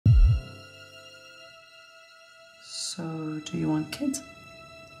So, do you want kids?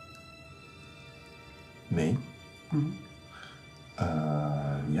 Me? Mm-hmm.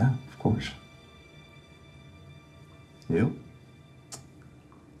 Yeah, of course. You?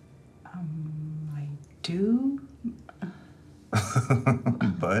 I do.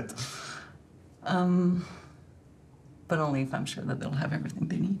 But? But only if I'm sure that they'll have everything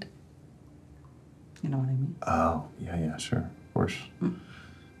they need. You know what I mean? Oh, yeah, sure, of course.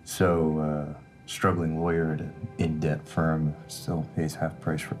 So, struggling lawyer at an in-debt firm still pays half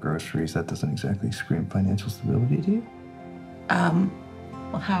price for groceries. That doesn't exactly scream financial stability to you?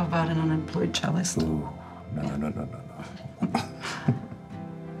 Well, how about an unemployed cellist? Ooh, no.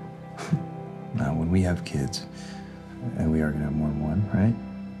 Now, when we have kids, and we are gonna have more than one, right?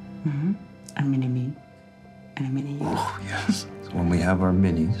 Mm-hmm. A mini-me and a mini-you. Oh, yes. So when we have our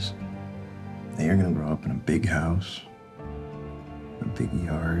minis, they are gonna grow up in a big house, a big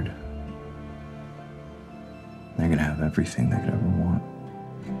yard. They're gonna have everything they could ever want.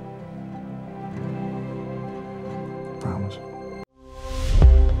 Promise.